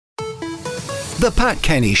The Pat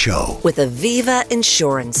Kenny Show with Aviva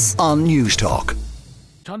Insurance on News Talk.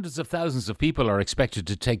 Hundreds of thousands of people are expected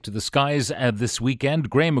to take to the skies this weekend.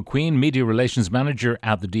 Graeme McQueen, Media Relations Manager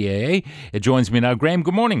at the DAA, joins me now. Graeme,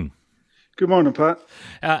 good morning. Good morning, Pat.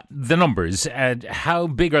 The numbers, how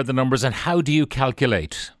big are the numbers and how do you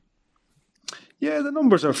calculate? Yeah, the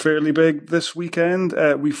numbers are fairly big this weekend.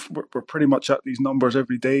 We're pretty much at these numbers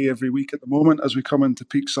every day, every week at the moment as we come into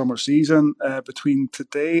peak summer season. Between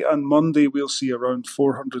today and Monday, we'll see around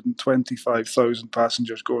 425,000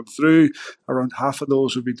 passengers going through. Around half of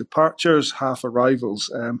those will be departures, half arrivals.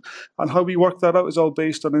 And how we work that out is all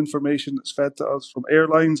based on information that's fed to us from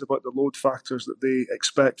airlines about the load factors that they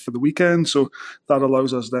expect for the weekend. So that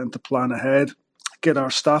allows us then to plan ahead, get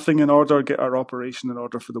our staffing in order, get our operation in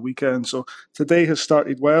order for the weekend. So today has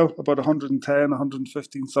started well, about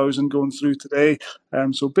 115,000 going through today.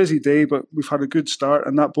 So busy day, but we've had a good start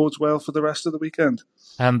and that bodes well for the rest of the weekend.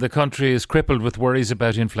 And the country is crippled with worries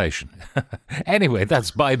about inflation. Anyway,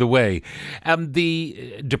 that's by the way.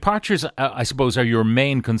 The departures, I suppose, are your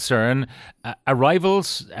main concern.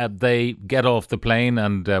 Arrivals, they get off the plane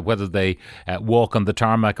and whether they walk on the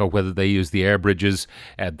tarmac or whether they use the air bridges,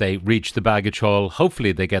 they reach the baggage hall.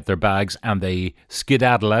 Hopefully they get their bags and they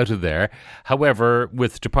skedaddle out of there. However,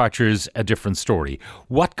 with departures, a different story.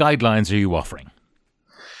 What guidelines are you offering?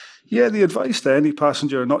 Yeah, the advice to any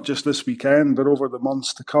passenger, not just this weekend, but over the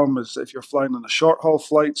months to come, is if you're flying on a short-haul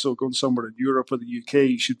flight, so going somewhere in Europe or the UK,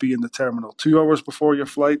 you should be in the terminal 2 hours before your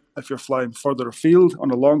flight. If you're flying further afield on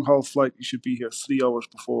a long-haul flight, you should be here 3 hours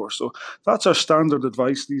before. So that's our standard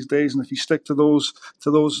advice these days, and if you stick to those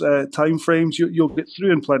time frames, you'll get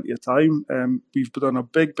through in plenty of time. We've done a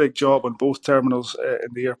big job on both terminals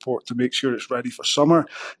in the airport to make sure it's ready for summer.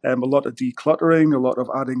 A lot of decluttering, a lot of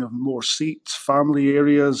adding of more seats, family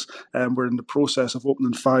areas. We're in the process of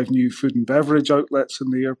opening 5 new food and beverage outlets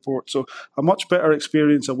in the airport. So a much better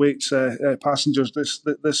experience awaits passengers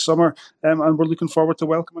this summer. And we're looking forward to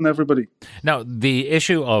welcoming everybody. Now, the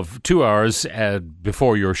issue of 2 hours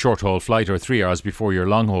before your short-haul flight or 3 hours before your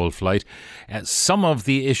long-haul flight, some of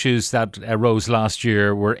the issues that arose last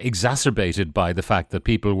year were exacerbated by the fact that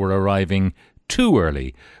people were arriving too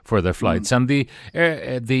early for their flights. And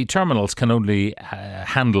the terminals can only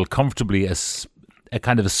handle comfortably a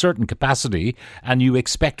kind of a certain capacity, and you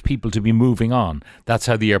expect people to be moving on. That's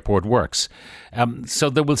how the airport works. So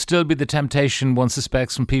there will still be the temptation, one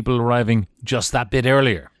suspects, from people arriving just that bit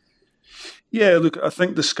earlier. Yeah, look, I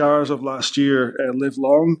think the scars of last year live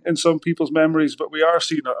long in some people's memories, but we are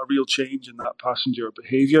seeing a real change in that passenger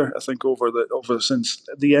behaviour. I think over since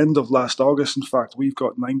the end of last August, in fact, we've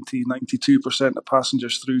got 92% of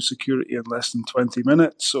passengers through security in less than 20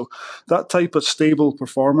 minutes. So that type of stable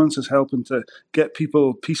performance is helping to get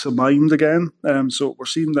people peace of mind again. So we're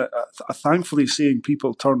seeing that, thankfully, seeing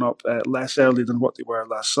people turn up less early than what they were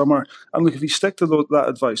last summer. And look, if you stick to that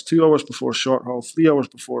advice, 2 hours before short haul, 3 hours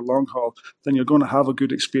before long haul, then you're going to have a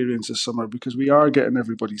good experience this summer because we are getting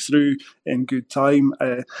everybody through in good time.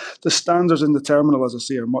 The standards in the terminal, as I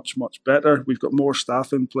say, are much better. We've got more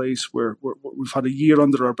staff in place. We've had a year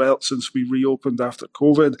under our belt since we reopened after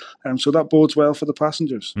COVID, so that bodes well for the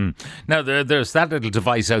passengers. Now, there's that little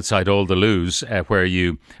device outside all the loos where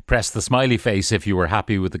you press the smiley face if you were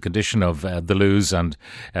happy with the condition of the loos and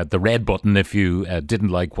the red button if you didn't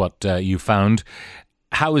like what you found.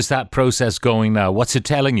 How is that process going now? What's it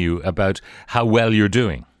telling you about how well you're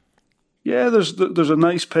doing? Yeah, there's a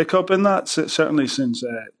nice pickup in that. Certainly since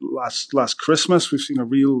last Christmas, we've seen a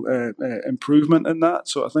real improvement in that.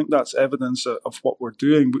 So I think that's evidence of what we're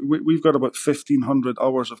doing. We've got about 1,500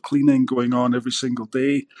 hours of cleaning going on every single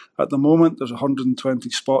day. At the moment, there's 120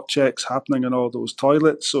 spot checks happening in all those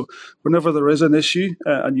toilets. So whenever there is an issue,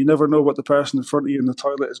 and you never know what the person in front of you in the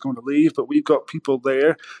toilet is going to leave, but we've got people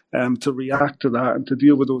there to react to that and to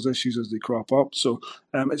deal with those issues as they crop up. So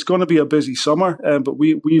it's going to be a busy summer, but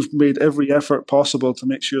we've made every effort possible to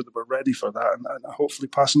make sure that we're ready for that, and hopefully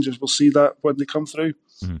passengers will see that when they come through.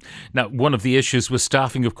 Now, one of the issues with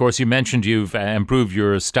staffing, of course, you mentioned you've improved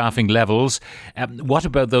your staffing levels. What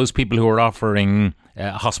about those people who are offering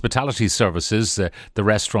hospitality services, the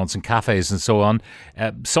restaurants and cafes and so on?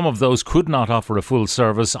 Some of those could not offer a full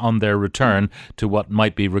service on their return to what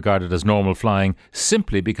might be regarded as normal flying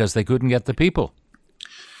simply because they couldn't get the people.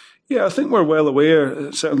 Yeah, I think we're well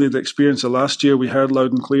aware. Certainly, the experience of last year, we heard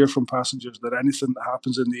loud and clear from passengers that anything that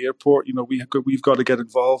happens in the airport, we've got to get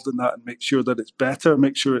involved in that and make sure that it's better,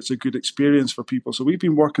 make sure it's a good experience for people. So we've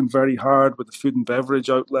been working very hard with the food and beverage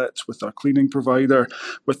outlets, with our cleaning provider,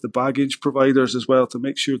 with the baggage providers as well, to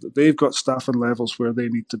make sure that they've got staffing levels where they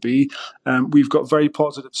need to be. We've got very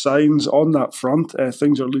positive signs on that front.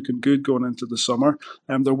 Things are looking good going into the summer.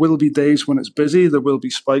 There will be days when it's busy. There will be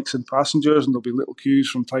spikes in passengers, and there'll be little queues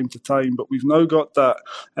from time to time, but we've now got that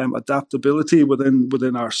adaptability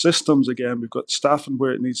within our systems again. We've got staffing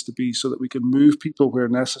where it needs to be so that we can move people where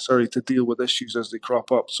necessary to deal with issues as they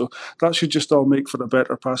crop up. So that should just all make for a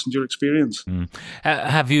better passenger experience.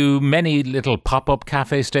 Have you many little pop-up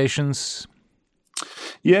cafe stations?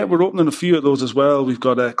 Yeah, we're opening a few of those as well. We've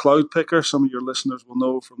got a Cloud Picker. Some of your listeners will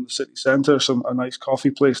know from the city centre, a nice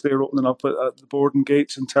coffee place there opening up at the boarding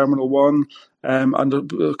gates in Terminal 1. And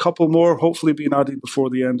a couple more hopefully being added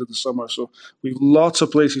before the end of the summer. So we've lots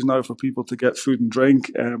of places now for people to get food and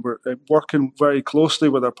drink. We're working very closely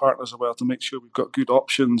with our partners as well to make sure we've got good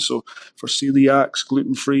options. So for celiacs,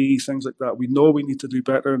 gluten-free, things like that, we know we need to do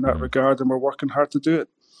better in that regard, and we're working hard to do it.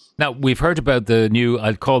 Now, we've heard about the new,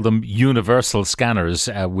 I'd call them universal scanners,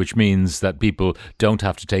 which means that people don't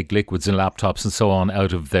have to take liquids and laptops and so on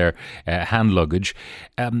out of their hand luggage.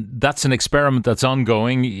 That's an experiment that's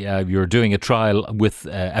ongoing. You're doing a trial with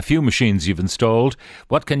a few machines you've installed.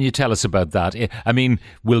 What can you tell us about that? I mean,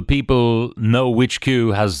 will people know which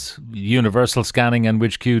queue has universal scanning and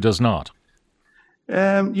which queue does not?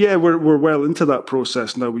 Yeah, we're well into that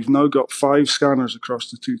process now. We've now got 5 scanners across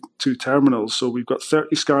the two terminals, so we've got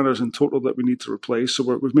 30 scanners in total that we need to replace.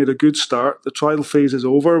 So we've made a good start. The trial phase is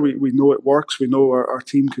over. We know it works. We know our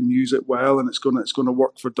team can use it well, and it's going to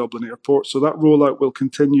work for Dublin Airport. So that rollout will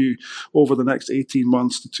continue over the next 18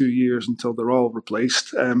 months to 2 years until they're all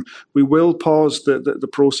replaced. We will pause the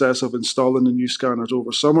process of installing the new scanners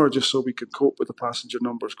over summer just so we can cope with the passenger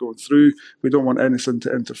numbers going through. We don't want anything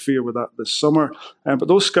to interfere with that this summer. But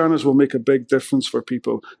those scanners will make a big difference for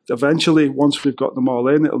people. Eventually, once we've got them all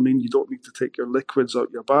in, it'll mean you don't need to take your liquids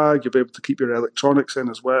out your bag. You'll be able to keep your electronics in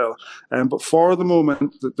as well. But for the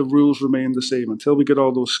moment, the rules remain the same. Until we get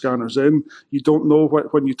all those scanners in, you don't know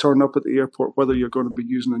when you turn up at the airport whether you're going to be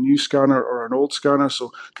using a new scanner or an old scanner.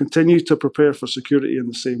 So continue to prepare for security in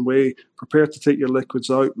the same way. Prepare to take your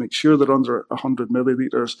liquids out. Make sure they're under 100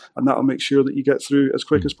 millilitres, and that'll make sure that you get through as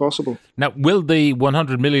quick as possible. Now, will the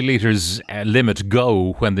 100 millilitres limit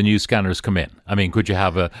go when the new scanners come in? I mean, could you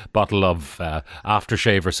have a bottle of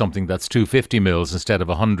aftershave or something that's 250 mils instead of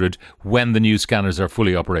 100 when the new scanners are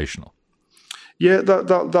fully operational? Yeah,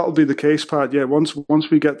 that'll be the case, Pat. Yeah, once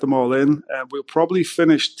we get them all in, we'll probably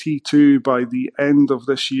finish T2 by the end of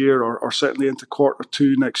this year, or certainly into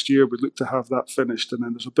Q2 next year. We'd look to have that finished, and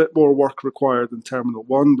then there's a bit more work required in Terminal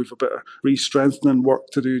 1. We've a bit of re-strengthening work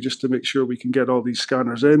to do just to make sure we can get all these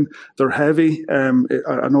scanners in. They're heavy. I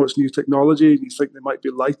know it's new technology, and you think they might be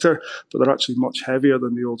lighter, but they're actually much heavier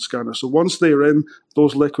than the old scanner. So once they're in,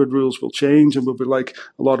 those liquid rules will change, and we'll be like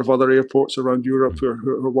a lot of other airports around Europe who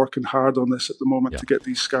are working hard on this at the moment to get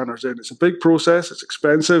these scanners in. It's a big process, it's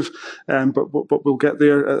expensive, but we'll get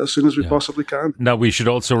there as soon as we possibly can. Now, we should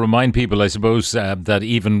also remind people, I suppose, that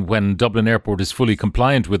even when Dublin Airport is fully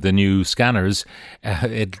compliant with the new scanners,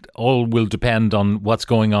 it all will depend on what's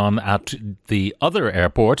going on at the other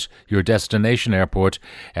airport, your destination airport.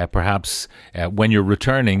 Perhaps when you're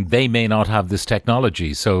returning, they may not have this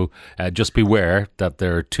technology. So just beware that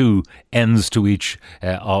there are two ends to each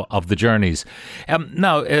of the journeys.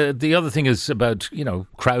 Now, the other thing is about,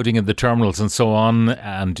 crowding in the terminals and so on.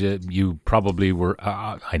 And you probably were,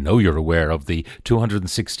 I know you're aware of the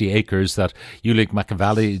 260 acres that Ulick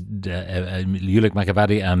Macavady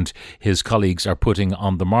and his colleagues are putting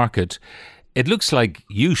on the market. It looks like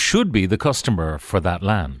you should be the customer for that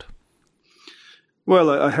land.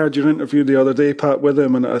 Well, I heard your interview the other day, Pat, with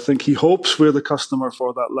him, and I think he hopes we're the customer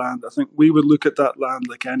for that land. I think we would look at that land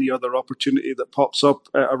like any other opportunity that pops up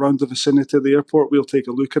around the vicinity of the airport. We'll take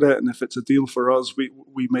a look at it, and if it's a deal for us, we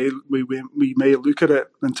may look at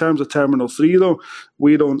it. In terms of Terminal 3, though,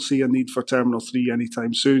 we don't see a need for Terminal 3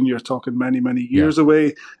 anytime soon. You're talking many, many years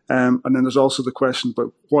away. And then there's also the question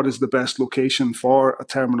about what is the best location for a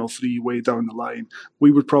Terminal 3 way down the line.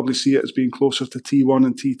 We would probably see it as being closer to T1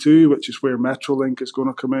 and T2, which is where Metrolink is going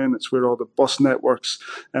to come in. It's where all the bus networks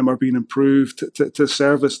are being improved to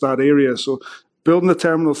service that area. So building a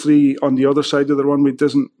Terminal 3 on the other side of the runway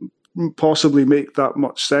doesn't possibly make that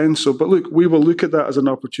much sense. So, but look, we will look at that as an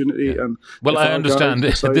opportunity. Yeah. And well, I understand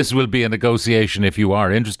this will be a negotiation if you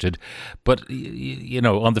are interested, but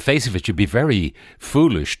on the face of it, you'd be very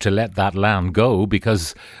foolish to let that land go,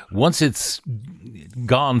 because once it's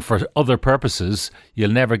gone for other purposes,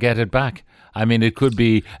 you'll never get it back. I mean, it could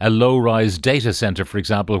be a low-rise data centre, for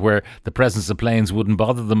example, where the presence of planes wouldn't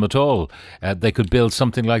bother them at all. They could build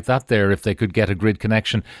something like that there if they could get a grid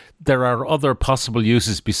connection. There are other possible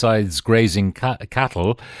uses besides grazing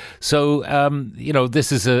cattle. So,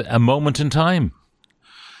 this is a moment in time.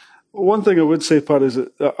 One thing I would say, Pat, is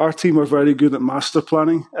that our team are very good at master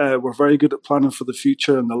planning. We're very good at planning for the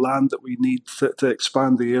future and the land that we need to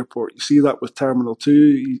expand the airport. You see that with Terminal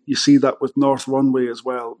 2. You see that with North Runway as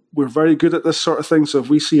well. We're very good at this sort of thing. So if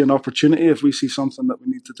we see an opportunity, if we see something that we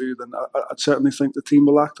need to do, then I'd certainly think the team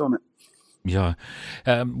will act on it. Yeah.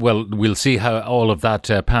 Well, we'll see how all of that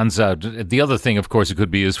pans out. The other thing, of course, it could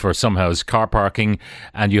be used for somehow is car parking,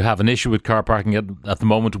 and you have an issue with car parking at the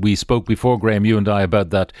moment. We spoke before, Graeme, you and I, about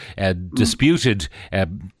that disputed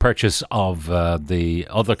purchase of the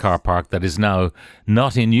other car park that is now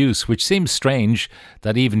not in use, which seems strange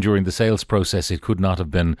that even during the sales process it could not have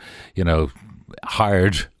been,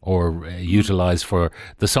 hired or utilised for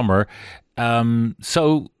the summer.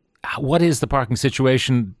 So what is the parking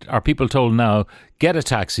situation? Are people told now, get a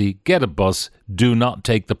taxi, get a bus, do not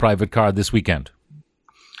take the private car this weekend?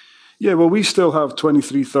 Yeah, well, we still have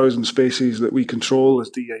 23,000 spaces that we control as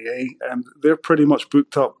DAA, and they're pretty much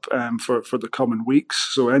booked up for the coming weeks.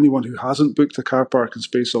 So anyone who hasn't booked a car parking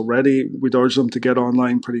space already, we'd urge them to get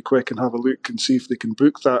online pretty quick and have a look and see if they can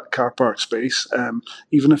book that car park space.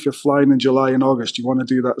 Even if you're flying in July and August, you want to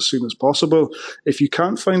do that as soon as possible. If you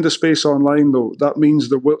can't find a space online, though, that means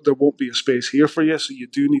there won't be a space here for you, so you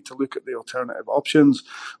do need to look at the alternative options.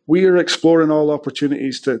 We are exploring all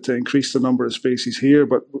opportunities to increase the number of spaces here,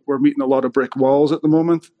 but we're meeting a lot of brick walls at the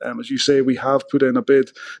moment. As you say, we have put in a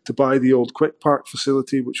bid to buy the old Quick Park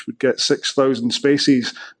facility, which would get 6,000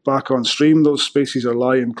 spaces back on stream. Those spaces are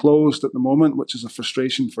lying closed at the moment, which is a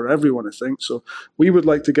frustration for everyone, I think. So we would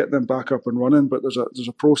like to get them back up and running, but there's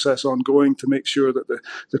a process ongoing to make sure that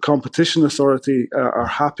the Competition Authority are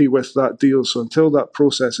happy with that deal. So until that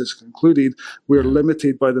process is concluded, we're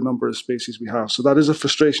limited by the number of spaces we have. So that is a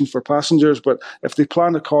frustration for passengers, but if they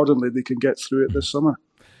plan accordingly, they can get through it this summer.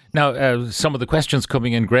 Now, some of the questions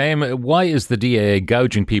coming in, Graeme, why is the DAA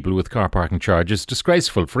gouging people with car parking charges?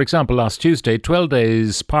 Disgraceful. For example, last Tuesday, 12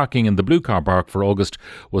 days parking in the blue car park for August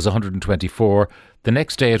was 124. The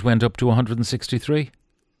next day it went up to 163.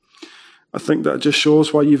 I think that just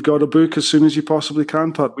shows why you've got to book as soon as you possibly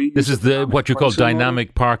can, Pat. This is what you call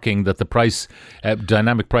dynamic parking, that the price,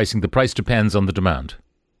 dynamic pricing, the price depends on the demand.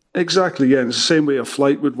 Exactly, yeah. And it's the same way a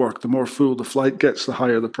flight would work. The more full the flight gets, the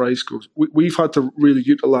higher the price goes. We've had to really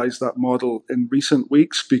utilise that model in recent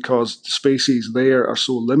weeks because the spaces there are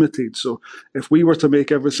so limited. So if we were to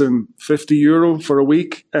make everything €50 for a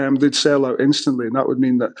week, they'd sell out instantly. And that would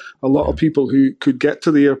mean that a lot of people who could get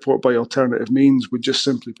to the airport by alternative means would just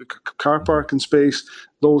simply book a car parking space.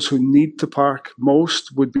 Those who need to park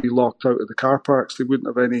most would be locked out of the car parks. They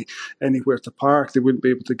wouldn't have anywhere to park. They wouldn't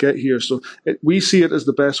be able to get here. So we see it as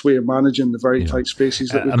the best way of managing the very tight spaces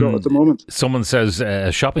that we've got at the moment. Someone says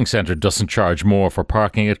a shopping centre doesn't charge more for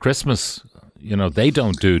parking at Christmas. They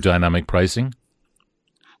don't do dynamic pricing.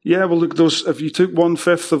 Yeah, well, look, if you took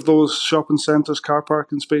 1/5 of those shopping centres' car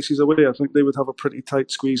parking spaces away, I think they would have a pretty tight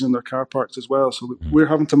squeeze in their car parks as well. So we're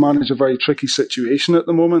having to manage a very tricky situation at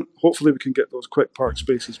the moment. Hopefully we can get those Quick Park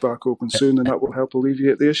spaces back open soon, and that will help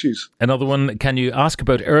alleviate the issues. Another one, can you ask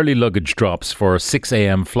about early luggage drops for 6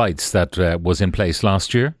 a.m. flights that was in place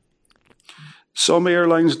last year? Some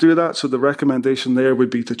airlines do that, so the recommendation there would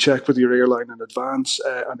be to check with your airline in advance.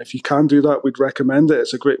 And if you can do that, we'd recommend it.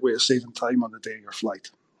 It's a great way of saving time on the day of your flight.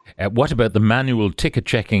 What about the manual ticket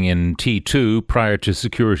checking in T2 prior to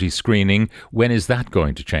security screening? When is that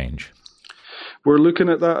going to change? We're looking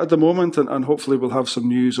at that at the moment, and hopefully we'll have some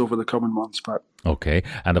news over the coming months, Pat. Okay,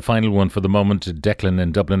 and a final one for the moment, Declan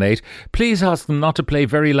in Dublin 8. Please ask them not to play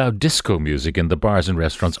very loud disco music in the bars and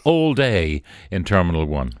restaurants all day in Terminal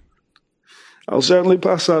 1. I'll certainly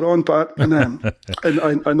pass that on, Pat. And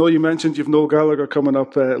I know you mentioned you've Noel Gallagher coming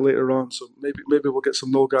up later on, so maybe we'll get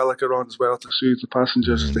some Noel Gallagher on as well to soothe the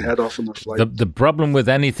passengers as they head off on their flight. The problem with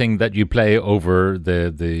anything that you play over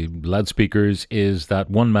the loudspeakers is that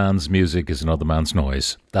one man's music is another man's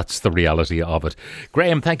noise. That's the reality of it.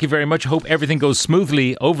 Graeme, thank you very much. Hope everything goes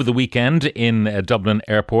smoothly over the weekend in Dublin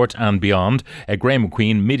Airport and beyond. Graeme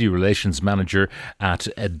McQueen, Media Relations Manager at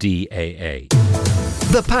DAA.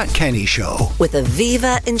 The Pat Kenny Show. With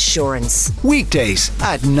Aviva Insurance. Weekdays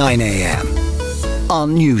at 9 a.m.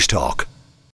 on News Talk.